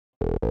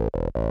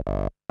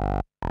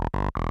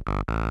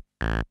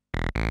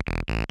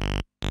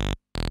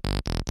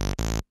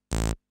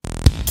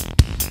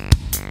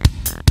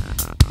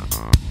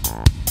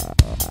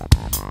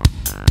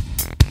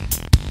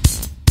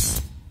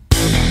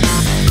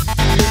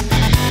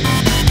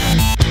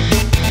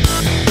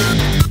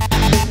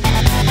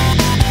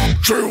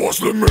was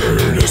the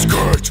meanest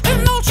cat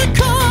in all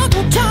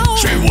Chicago town.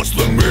 She was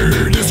the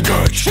meanest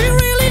cat. She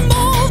really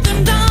mowed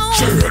them down.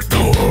 She had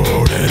no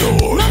heart at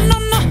all. No, no,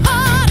 no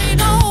heart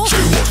at all. She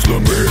was the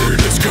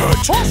meanest cat.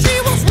 Oh, she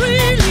was